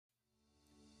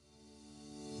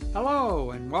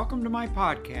Hello, and welcome to my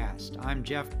podcast. I'm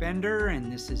Jeff Bender,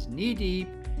 and this is Knee Deep,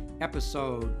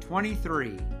 episode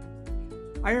 23.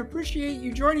 I appreciate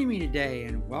you joining me today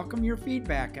and welcome your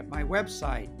feedback at my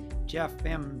website,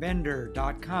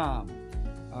 jeffmbender.com.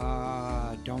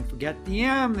 Don't forget the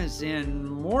M is in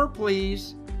more,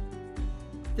 please.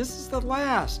 This is the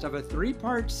last of a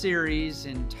three-part series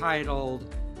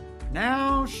entitled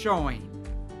Now Showing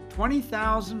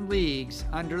 20,000 Leagues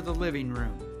Under the Living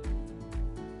Room.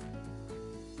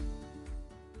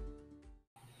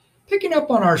 Picking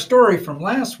up on our story from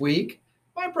last week,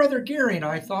 my brother Gary and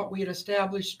I thought we had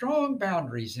established strong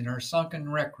boundaries in our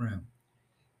sunken rec room.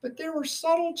 But there were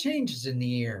subtle changes in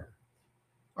the air.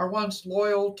 Our once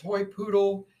loyal toy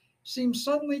poodle seemed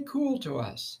suddenly cool to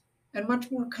us and much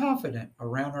more confident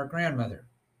around our grandmother.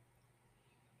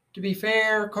 To be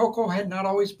fair, Coco had not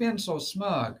always been so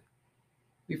smug.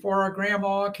 Before our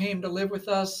grandma came to live with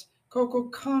us, Coco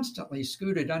constantly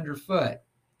scooted underfoot,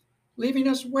 leaving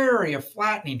us wary of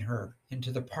flattening her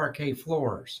into the parquet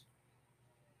floors.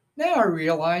 Now I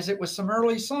realize it was some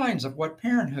early signs of what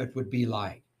parenthood would be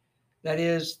like. That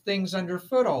is, things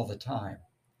underfoot all the time.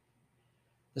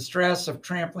 The stress of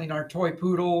trampling our toy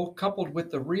poodle, coupled with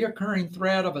the reoccurring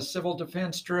threat of a civil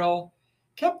defense drill,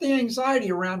 kept the anxiety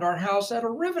around our house at a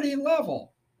riveting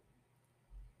level.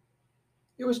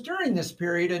 It was during this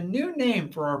period a new name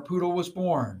for our poodle was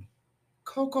born,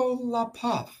 Coco La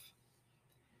Puff.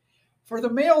 For the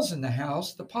males in the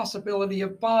house, the possibility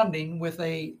of bonding with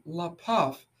a La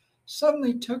Puff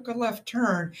suddenly took a left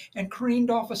turn and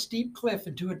careened off a steep cliff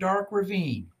into a dark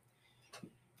ravine.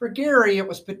 For Gary, it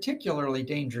was particularly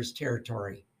dangerous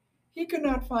territory. He could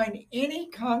not find any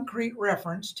concrete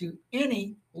reference to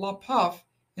any La Puff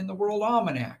in the World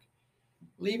Almanac,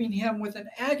 leaving him with an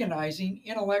agonizing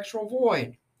intellectual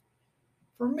void.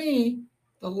 For me,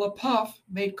 the La Puff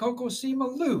made Coco seem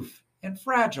aloof and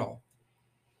fragile,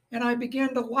 and I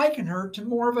began to liken her to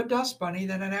more of a dust bunny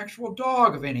than an actual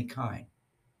dog of any kind.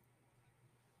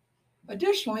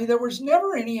 Additionally, there was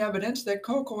never any evidence that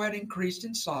Coco had increased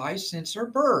in size since her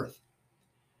birth.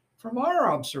 From our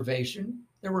observation,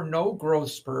 there were no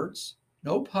growth spurts,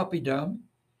 no puppydom,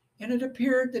 and it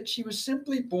appeared that she was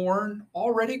simply born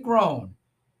already grown,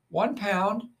 1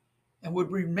 pound, and would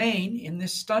remain in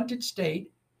this stunted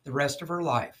state the rest of her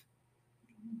life.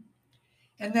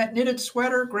 And that knitted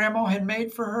sweater Grandma had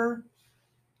made for her,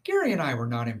 Gary and I were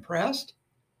not impressed,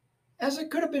 as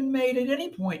it could have been made at any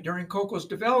point during Coco's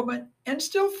development and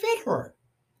still fit her.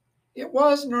 It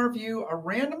was, in our view, a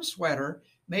random sweater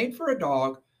made for a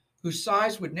dog whose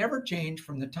size would never change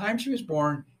from the time she was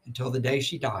born until the day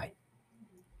she died.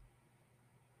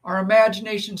 Our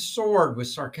imagination soared with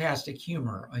sarcastic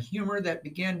humor, a humor that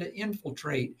began to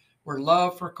infiltrate where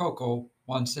love for Coco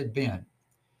once had been.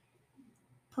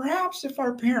 Perhaps if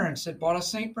our parents had bought a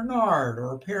St. Bernard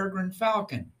or a peregrine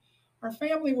falcon, our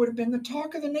family would have been the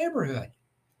talk of the neighborhood.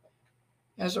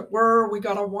 As it were, we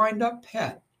got a wind-up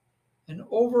pet, an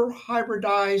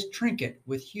over-hybridized trinket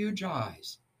with huge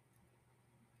eyes.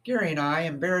 Gary and I,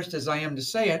 embarrassed as I am to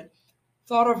say it,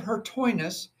 thought of her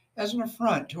toyness as an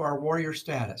affront to our warrior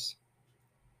status.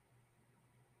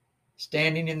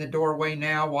 Standing in the doorway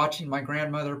now, watching my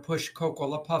grandmother push Coco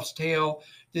La Puff's tail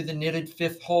through the knitted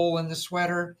fifth hole in the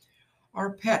sweater,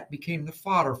 our pet became the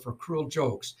fodder for cruel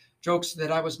jokes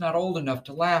that I was not old enough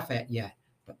to laugh at yet,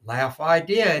 but laugh I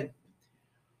did.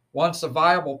 Once a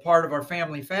viable part of our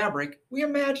family fabric, we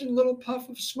imagined little puff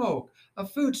of smoke, a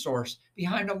food source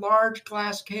behind a large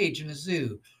glass cage in a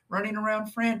zoo, running around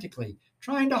frantically,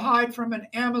 trying to hide from an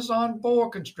Amazon boa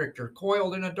constrictor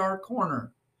coiled in a dark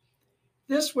corner.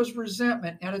 This was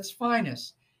resentment at its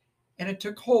finest, and it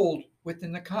took hold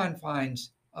within the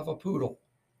confines of a poodle.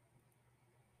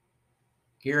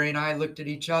 Gary and I looked at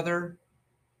each other.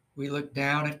 We looked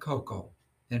down at Coco,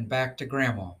 then back to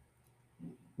Grandma.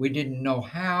 We didn't know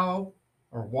how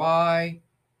or why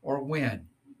or when,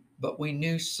 but we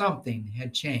knew something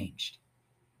had changed.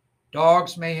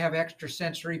 Dogs may have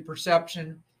extrasensory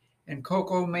perception, and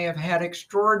Coco may have had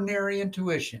extraordinary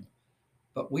intuition,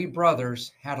 but we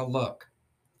brothers had a look.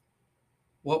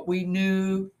 What we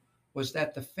knew was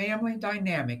that the family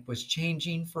dynamic was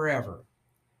changing forever.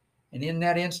 And in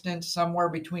that instant, somewhere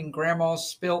between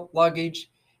Grandma's spilt luggage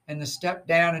and the step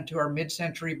down into our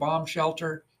mid-century bomb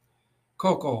shelter,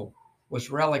 Coco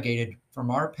was relegated from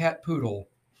our pet poodle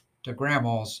to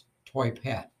Grandma's toy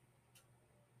pet.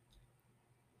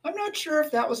 I'm not sure if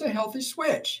that was a healthy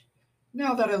switch.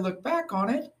 Now that I look back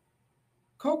on it,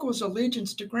 Coco's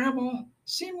allegiance to Grandma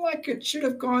seemed like it should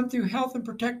have gone through Health and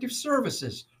Protective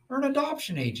Services or an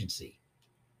adoption agency.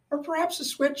 Or perhaps the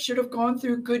switch should have gone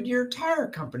through Goodyear Tire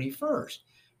Company first,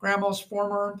 Grandma's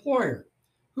former employer,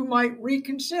 who might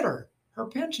reconsider her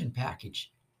pension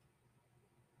package.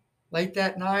 Late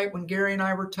that night, when Gary and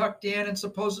I were tucked in and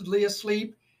supposedly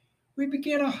asleep, we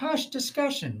began a hushed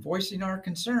discussion, voicing our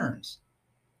concerns.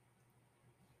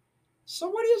 "So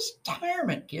what is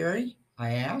retirement, Gary?"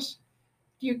 I asked.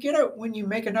 "Do you get it when you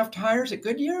make enough tires at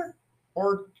Goodyear?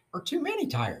 Or too many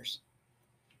tires?"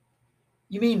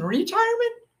 "You mean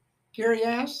retirement?" Gary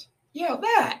asked. "Yeah,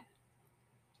 that."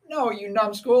 "No, you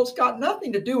numbskull, it's got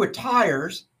nothing to do with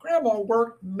tires. Grandma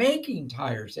worked making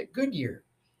tires at Goodyear.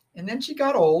 And then she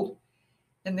got old,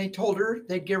 and they told her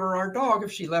they'd give her our dog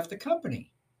if she left the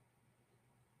company."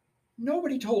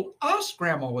 "Nobody told us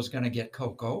Grandma was going to get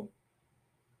Coco."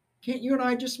 "Can't you and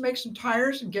I just make some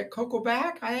tires and get Coco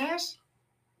back?" I asked.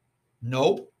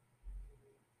 "Nope."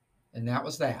 And that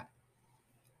was that.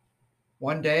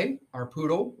 One day, our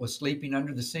poodle was sleeping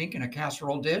under the sink in a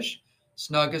casserole dish,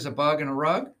 snug as a bug in a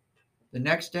rug. The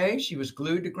next day, she was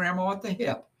glued to Grandma at the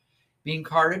hip, being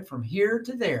carted from here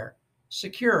to there,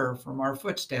 secure from our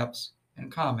footsteps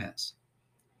and comments.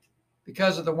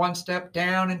 Because of the one step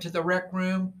down into the rec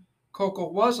room, Coco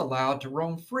was allowed to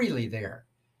roam freely there,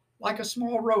 like a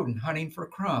small rodent hunting for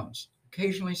crumbs,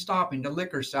 occasionally stopping to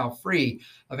lick herself free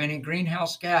of any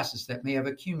greenhouse gases that may have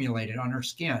accumulated on her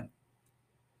skin.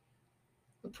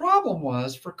 The problem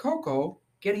was for Coco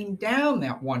getting down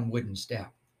that one wooden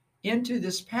step into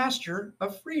this pasture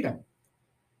of freedom.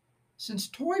 Since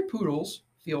toy poodles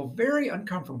feel very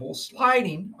uncomfortable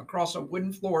sliding across a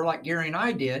wooden floor like Gary and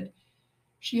I did,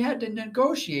 she had to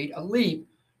negotiate a leap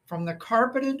from the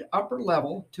carpeted upper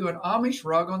level to an Amish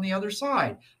rug on the other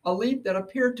side, a leap that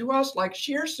appeared to us like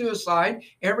sheer suicide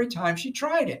every time she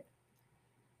tried it.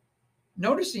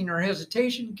 Noticing her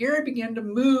hesitation, Gary began to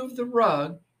move the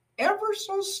rug ever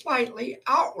so slightly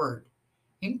outward,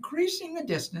 increasing the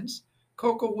distance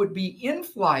Coco would be in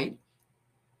flight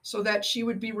so that she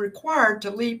would be required to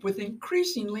leap with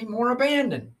increasingly more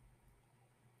abandon.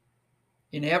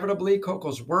 Inevitably,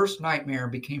 Coco's worst nightmare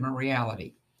became a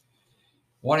reality.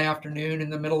 One afternoon,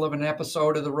 in the middle of an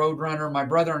episode of The Roadrunner, my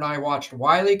brother and I watched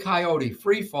Wile E. Coyote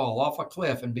free fall off a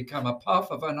cliff and become a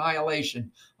puff of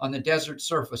annihilation on the desert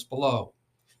surface below.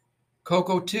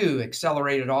 Coco, too,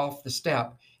 accelerated off the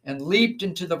step and leaped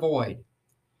into the void.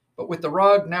 But with the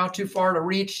rug now too far to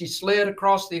reach, she slid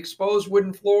across the exposed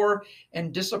wooden floor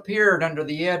and disappeared under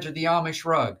the edge of the Amish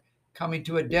rug, coming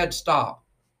to a dead stop,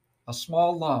 a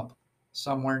small lump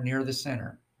somewhere near the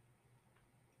center.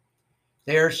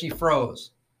 There she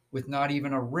froze, with not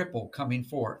even a ripple coming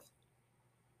forth.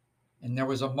 And there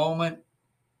was a moment,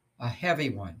 a heavy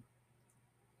one,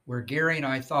 where Gary and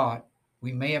I thought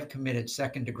we may have committed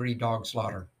second-degree dog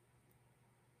slaughter.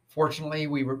 Fortunately,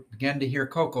 we began to hear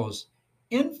Coco's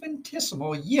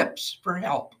infinitesimal yips for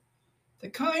help, the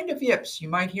kind of yips you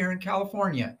might hear in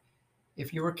California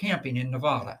if you were camping in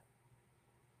Nevada.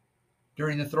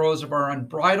 During the throes of our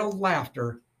unbridled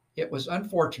laughter, it was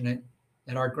unfortunate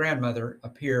that our grandmother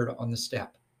appeared on the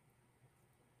step.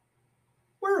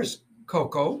 "Where is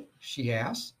Coco?" she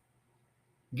asked.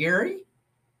 "Gary?"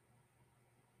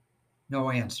 No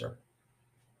answer.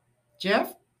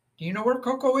 "Jeff, do you know where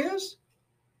Coco is?"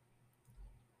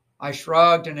 I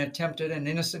shrugged and attempted an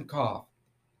innocent cough,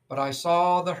 but I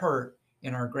saw the hurt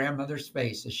in our grandmother's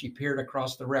face as she peered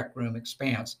across the rec room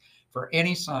expanse for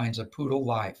any signs of poodle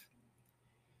life.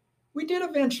 We did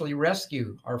eventually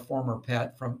rescue our former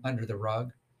pet from under the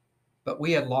rug, but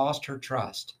we had lost her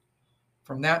trust.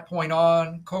 From that point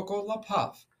on, Coco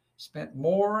LaPuff spent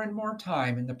more and more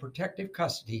time in the protective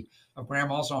custody of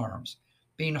Grandma's arms,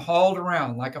 being hauled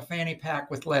around like a fanny pack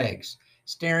with legs,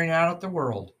 staring out at the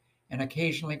world, and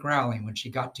occasionally growling when she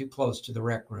got too close to the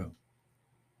rec room.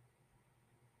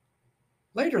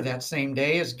 Later that same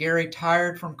day, as Gary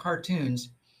tired from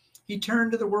cartoons, he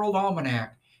turned to the World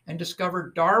Almanac and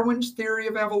discovered Darwin's theory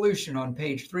of evolution on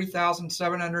page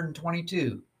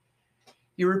 3722.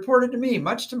 He reported to me,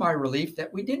 much to my relief,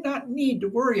 that we did not need to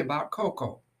worry about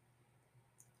Coco.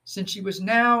 Since she was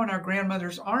now in our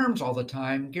grandmother's arms all the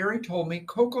time, Gary told me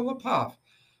Coco LaPuff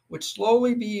would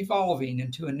slowly be evolving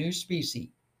into a new species.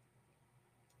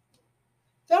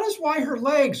 "That is why her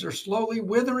legs are slowly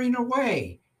withering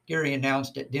away," Gary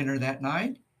announced at dinner that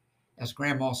night, as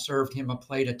Grandma served him a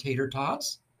plate of tater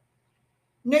tots.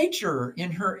 "Nature,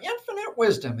 in her infinite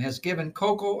wisdom, has given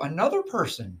Coco another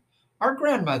person, our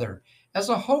grandmother, as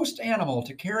a host animal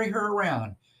to carry her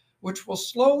around, which will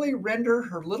slowly render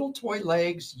her little toy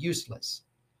legs useless.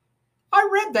 I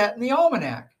read that in the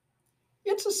almanac.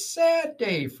 It's a sad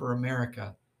day for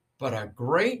America, but a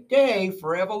great day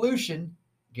for evolution,"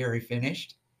 Gary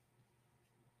finished.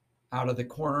 Out of the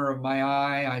corner of my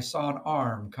eye, I saw an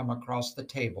arm come across the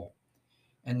table.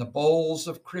 and the bowls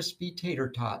of crispy tater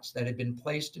tots that had been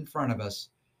placed in front of us,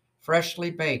 freshly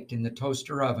baked in the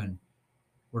toaster oven,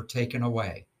 were taken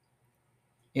away.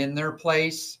 In their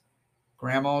place,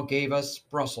 Grandma gave us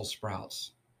Brussels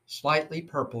sprouts, slightly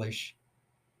purplish,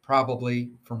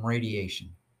 probably from radiation.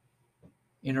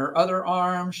 In her other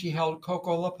arm, she held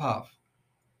Coco LaPuff,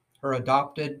 her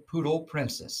adopted poodle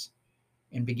princess,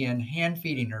 and began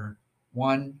hand-feeding her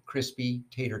one crispy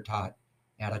tater tot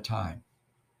at a time.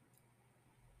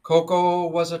 Coco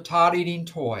was a tot-eating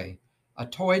toy, a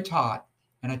toy tot,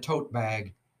 and a tote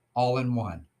bag all in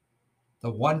one,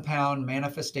 the 1-pound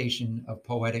manifestation of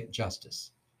poetic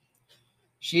justice.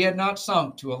 She had not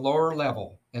sunk to a lower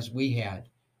level as we had,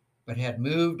 but had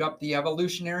moved up the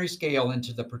evolutionary scale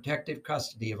into the protective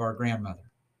custody of our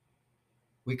grandmother.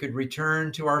 We could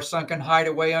return to our sunken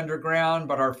hideaway underground,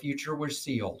 but our future was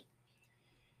sealed.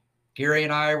 Gary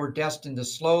and I were destined to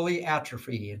slowly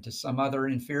atrophy into some other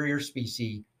inferior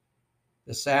species,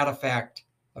 the sad effect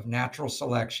of natural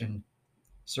selection,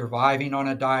 surviving on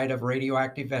a diet of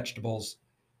radioactive vegetables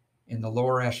in the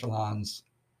lower echelons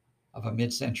of a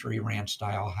mid-century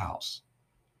ranch-style house.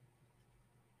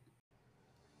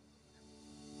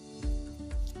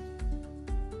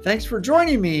 Thanks for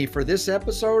joining me for this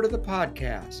episode of the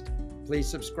podcast. Please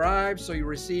subscribe so you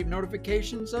receive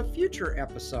notifications of future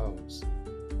episodes.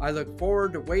 I look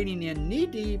forward to wading in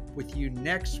knee-deep with you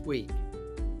next week.